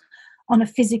else on a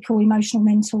physical, emotional,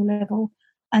 mental level,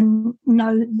 and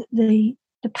know the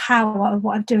power of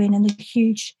what I'm doing and the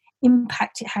huge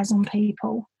impact it has on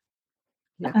people.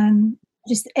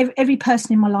 Just every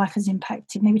person in my life has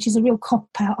impacted me, which is a real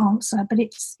cop-out answer, but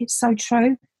it's so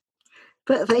true.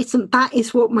 But that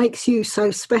is what makes you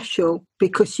so special,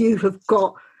 because you have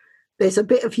got, there's a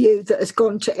bit of you that has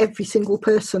gone to every single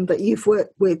person that you've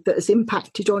worked with that has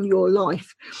impacted on your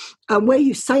life. And where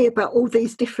you say about all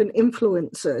these different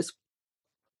influencers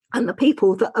and the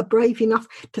people that are brave enough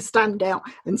to stand out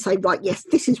and say, right, yes,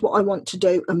 this is what I want to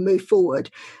do and move forward.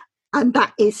 And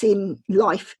that is in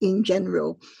life in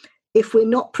general. If we're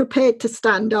not prepared to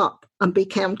stand up and be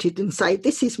counted and say,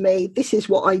 this is me, this is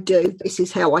what I do, this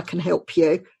is how I can help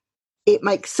you, it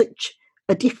makes such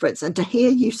a difference. And to hear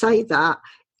you say that,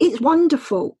 it's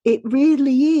wonderful. It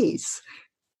really is.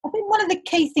 I think one of the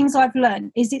key things I've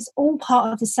learned is it's all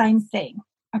part of the same thing.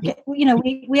 Okay, you know,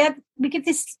 we give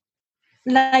this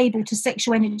label to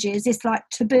sexual energy as this like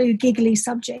taboo, giggly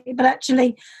subject, but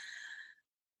actually,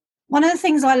 one of the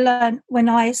things I learned when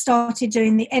I started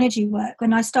doing the energy work,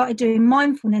 when I started doing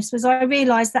mindfulness, was I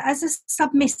realised that as a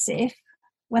submissive,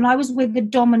 when I was with the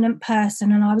dominant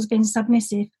person and I was being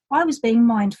submissive, I was being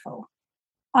mindful.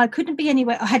 I couldn't be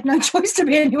anywhere. I had no choice to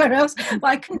be anywhere else, but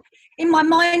I couldn't, in my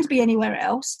mind, be anywhere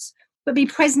else, but be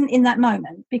present in that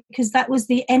moment, because that was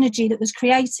the energy that was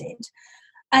created.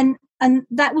 And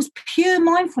that was pure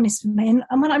mindfulness for me.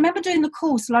 And when I remember doing the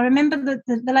course, and I remember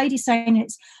the lady saying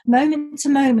it's moment to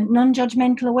moment,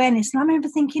 non-judgmental awareness. And I remember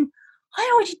thinking,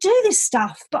 I already do this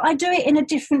stuff, but I do it in a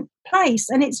different place.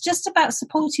 And it's just about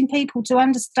supporting people to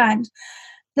understand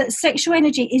that sexual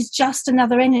energy is just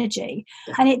another energy.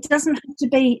 And it doesn't have to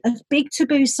be a big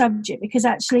taboo subject, because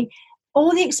actually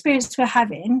all the experience we're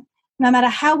having, no matter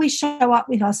how we show up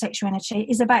with our sexual energy,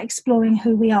 is about exploring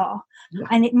who we are. Yeah.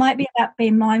 And it might be about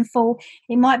being mindful.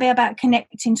 It might be about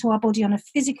connecting to our body on a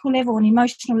physical level, an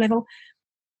emotional level.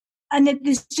 And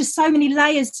there's just so many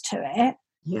layers to it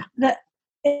that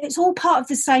it's all part of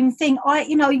the same thing.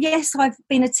 Yes, I've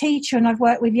been a teacher and I've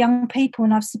worked with young people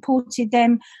and I've supported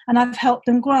them and I've helped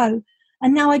them grow.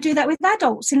 And now I do that with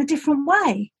adults in a different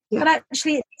way. Yeah. But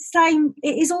actually, it's the same.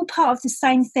 It is all part of the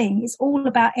same thing. It's all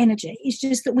about energy. It's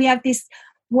just that we have this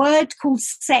word called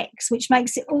sex, which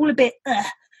makes it all a bit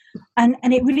and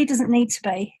it really doesn't need to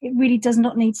be. It really does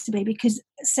not need to be, because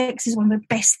sex is one of the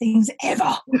best things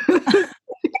ever.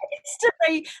 It's to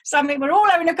be something we're all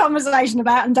having a conversation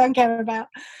about and don't care about,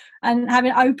 and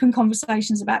having open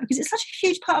conversations about, because it's such a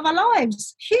huge part of our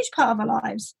lives.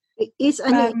 It is,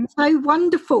 and it's so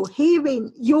wonderful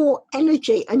hearing your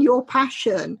energy and your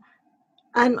passion.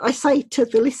 And I say to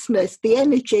the listeners, the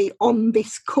energy on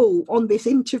this call, on this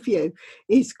interview,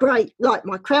 is great. Like,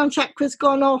 my crown chakra's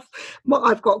gone off,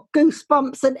 I've got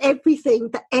goosebumps and everything.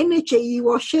 The energy you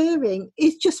are sharing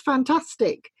is just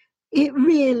fantastic. It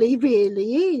really,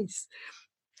 really is.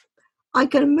 I'm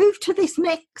going to move to this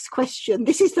next question.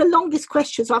 This is the longest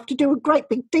question, so I have to do a great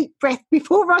big deep breath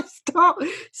before I start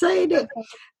saying it.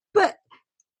 But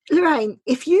Lorraine,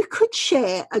 if you could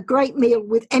share a great meal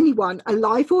with anyone,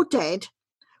 alive or dead,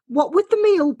 what would the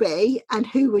meal be and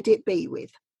who would it be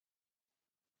with?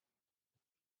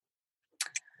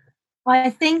 I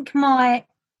think my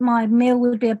meal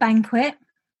would be a banquet.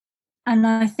 And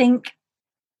I think,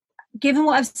 given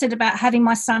what I've said about having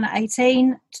my son at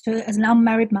 18 as an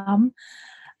unmarried mum,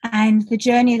 and the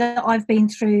journey that I've been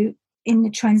through in the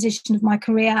transition of my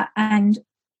career and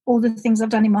all the things I've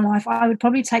done in my life, I would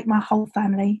probably take my whole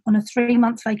family on a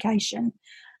 3-month vacation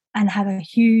and have a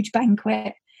huge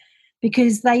banquet,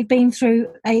 because they've been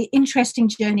through an interesting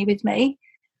journey with me,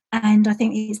 and I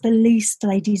think it's the least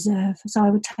they deserve. So I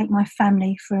would take my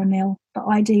family for a meal, but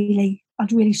ideally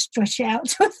I'd really stretch it out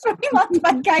to a 3-month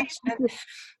vacation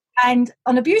and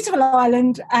on a beautiful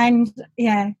island, and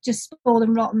just spoil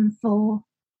them rotten for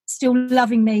still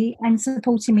loving me and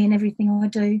supporting me in everything I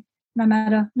do, no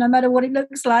matter what it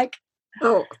looks like.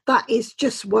 Oh, that is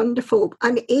just wonderful.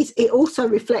 And it also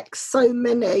reflects so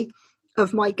many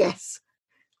of my guests.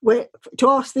 Where to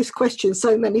ask this question,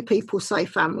 so many people say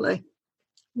family.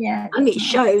 Yeah. And it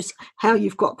shows how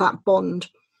you've got that bond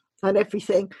and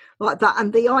everything like that.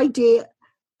 And the idea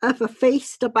of a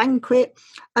feast, a banquet,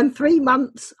 and 3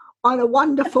 months on a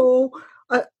wonderful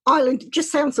island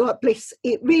just sounds like bliss.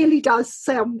 It really does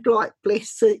sound like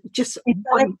bliss. Just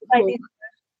wonderful.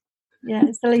 Yeah,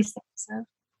 it's the least episode.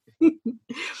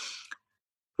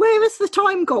 Where has the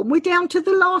time gone? We're down to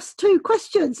the last 2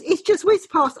 questions. It's just whizzed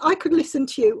past. I could listen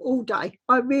to you all day.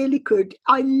 I really could.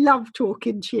 I love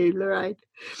talking to you, Lorraine.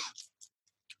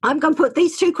 I'm going to put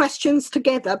these 2 questions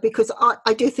together because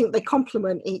I do think they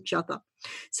complement each other.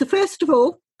 So first of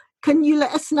all, can you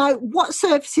let us know what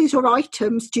services or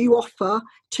items do you offer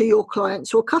to your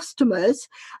clients or customers?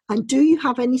 And do you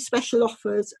have any special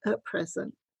offers at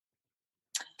present?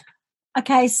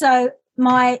 Okay, so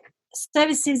my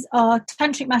services are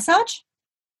tantric massage,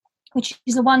 which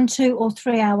is a 1, 2 or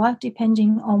 3 hour,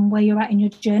 depending on where you're at in your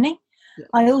journey. Yeah.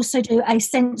 I also do a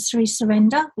sensory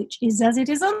surrender, which is as it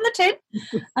is on the tin.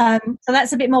 So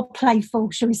that's a bit more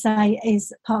playful, shall we say,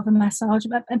 is part of a massage,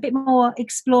 but a bit more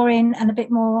exploring and a bit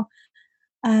more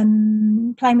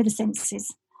playing with the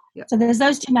senses. Yeah. So there's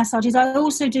those 2 massages. I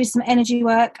also do some energy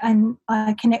work, and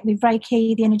I connect with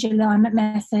Reiki, the energy alignment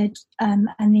method, and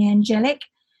the angelic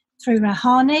through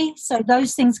Rahani. So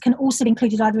those things can also be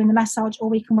included either in the massage, or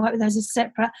we can work with those as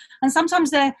separate. And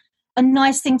sometimes they're a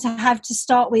nice thing to have to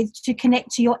start with, to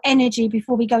connect to your energy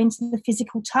before we go into the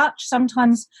physical touch.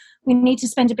 Sometimes we need to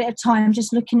spend a bit of time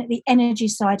just looking at the energy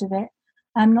side of it.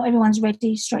 Not everyone's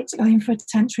ready straight to go in for a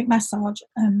tantric massage.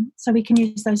 So we can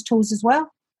use those tools as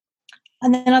well.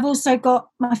 And then I've also got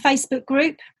my Facebook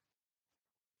group,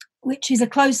 which is a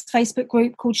closed Facebook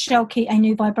group called Shelky, A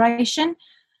New Vibration,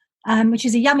 which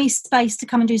is a yummy space to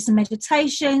come and do some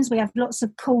meditations. We have lots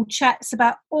of cool chats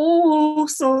about all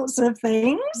sorts of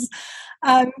things,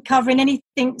 covering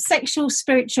anything sexual,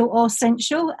 spiritual or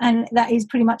sensual, and that is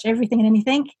pretty much everything and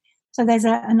anything. So there's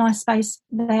a nice space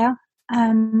there.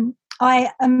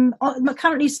 I am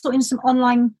currently sorting some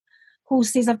online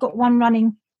courses. I've got one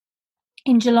running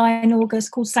in July and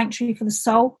August called Sanctuary for the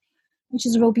Soul, which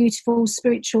is a real beautiful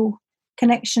spiritual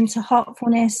connection to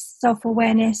heartfulness,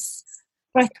 self-awareness,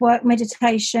 breathwork,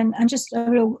 meditation, and just a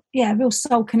real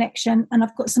soul connection. And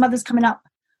I've got some others coming up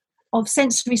of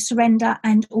sensory surrender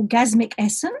and orgasmic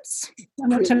essence. I'm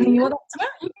not telling you what that's about.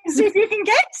 You can see if you can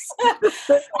guess.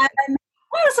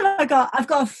 What else have I got? I've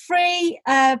got a free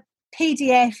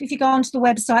PDF. If you go onto the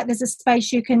website, there's a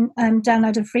space you can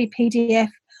download a free PDF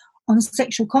on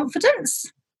sexual confidence.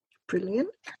 Brilliant.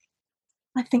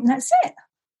 I think that's it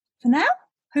for now.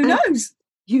 Who knows?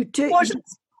 You do.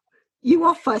 You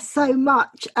offer so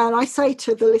much, and I say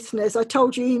to the listeners, I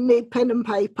told you need pen and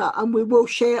paper, and we will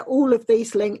share all of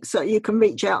these links so you can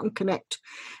reach out and connect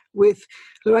with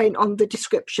Lorraine on the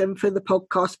description for the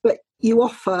podcast. But you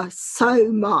offer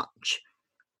so much,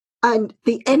 and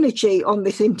the energy on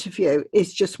this interview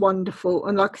is just wonderful.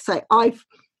 And like I say,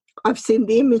 I've seen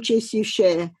the images you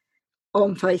share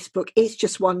on Facebook. It's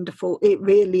just wonderful. It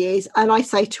really is. And I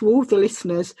say to all the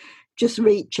listeners, just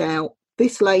reach out.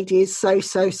 This lady is so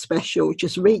special.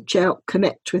 Just reach out,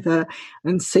 connect with her,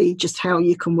 and see just how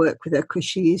you can work with her, because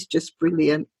she is just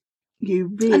brilliant.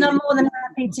 And I'm more than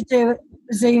happy to do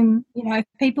Zoom, if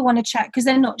people want to chat, because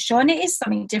they're not sure, and it is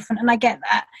something different, and I get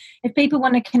that. If people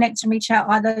want to connect and reach out,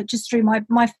 either just through my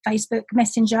Facebook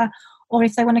Messenger, or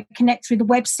if they want to connect through the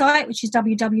website, which is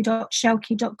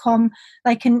www.shelkie.com,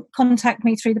 they can contact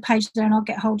me through the page there and I'll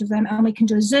get hold of them, and we can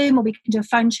do a Zoom or we can do a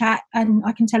phone chat, and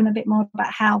I can tell them a bit more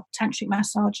about how tantric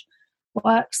massage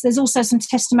works. There's also some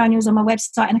testimonials on my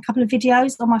website and a couple of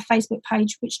videos on my Facebook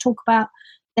page which talk about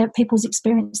their people's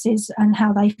experiences and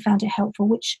how they found it helpful,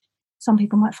 which some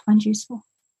people might find useful.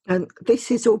 And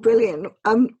this is all brilliant.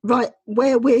 Right,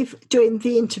 where we're doing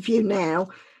the interview now,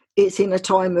 it's in a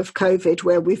time of COVID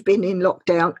where we've been in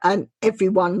lockdown and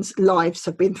everyone's lives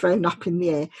have been thrown up in the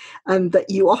air, and that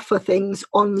you offer things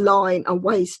online and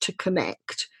ways to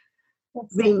connect.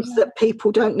 Means that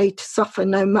people don't need to suffer.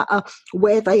 No matter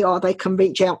where they are, they can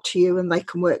reach out to you and they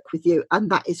can work with you, and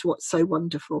that is what's so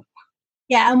wonderful.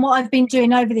 Yeah, and what I've been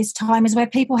doing over this time is where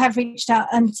people have reached out,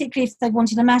 and particularly if they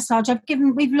wanted a massage,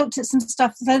 we've looked at some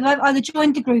stuff. So they've either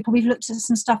joined the group or we've looked at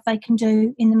some stuff they can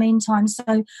do in the meantime.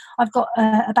 So I've got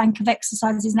a bank of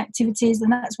exercises and activities, and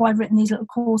that's why I've written these little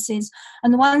courses.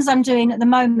 And the ones I'm doing at the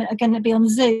moment are going to be on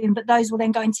Zoom, but those will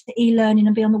then go into the e-learning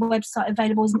and be on the website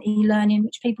available as an e-learning,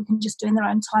 which people can just do in their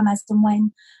own time as and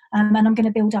when. And I'm going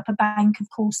to build up a bank of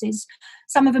courses.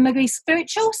 Some of them are going to be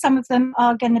spiritual, some of them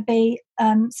are going to be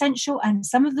sensual, and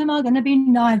some of them are going to be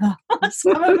neither.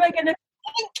 Some of them are going to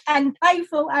be pink and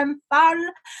playful and fun.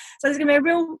 So there's going to be a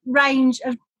real range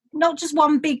of not just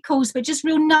one big course, but just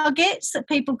real nuggets that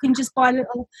people can just buy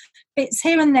little bits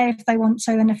here and there if they want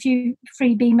to. And a few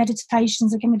freebie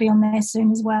meditations are going to be on there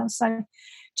soon as well. So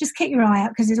just keep your eye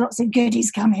out because there's lots of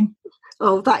goodies coming.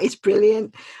 Oh, that is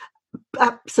brilliant.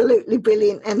 Absolutely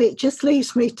brilliant. And it just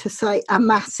leaves me to say a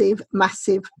massive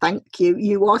thank you.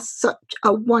 You are such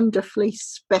a wonderfully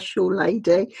special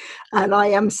lady, and I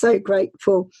am so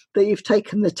grateful that you've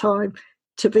taken the time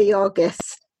to be our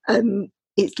guest. And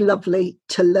it's lovely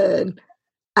to learn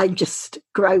and just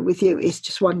grow with you. It's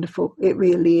just wonderful. It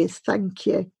really is. Thank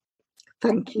you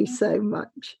so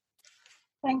much.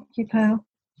 Thank you, Pearl.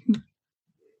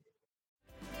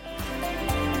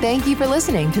 Thank you for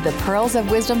listening to the Pearls of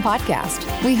Wisdom podcast.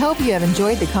 We hope you have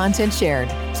enjoyed the content shared.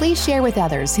 Please share with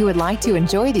others who would like to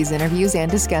enjoy these interviews and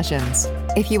discussions.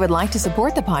 If you would like to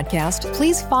support the podcast,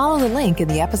 please follow the link in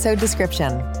the episode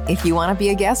description. If you want to be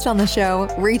a guest on the show,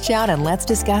 reach out and let's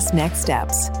discuss next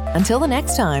steps. Until the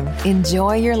next time,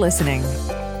 enjoy your listening.